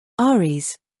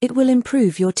Aries, it will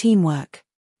improve your teamwork.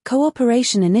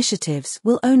 Cooperation initiatives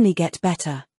will only get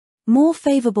better. More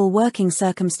favorable working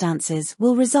circumstances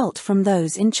will result from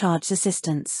those in charge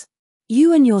assistance.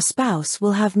 You and your spouse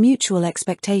will have mutual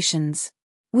expectations.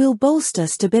 Will bolster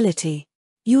stability.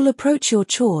 You'll approach your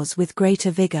chores with greater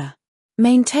vigor.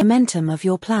 Maintain momentum of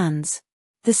your plans.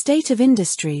 The state of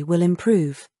industry will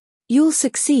improve. You'll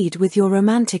succeed with your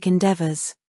romantic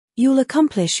endeavors. You'll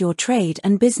accomplish your trade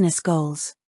and business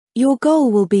goals. Your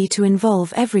goal will be to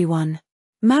involve everyone.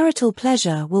 Marital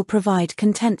pleasure will provide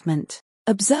contentment.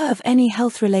 Observe any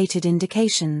health-related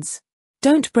indications.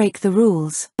 Don't break the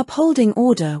rules. Upholding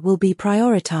order will be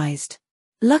prioritized.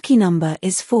 Lucky number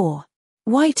is 4.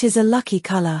 White is a lucky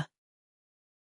color.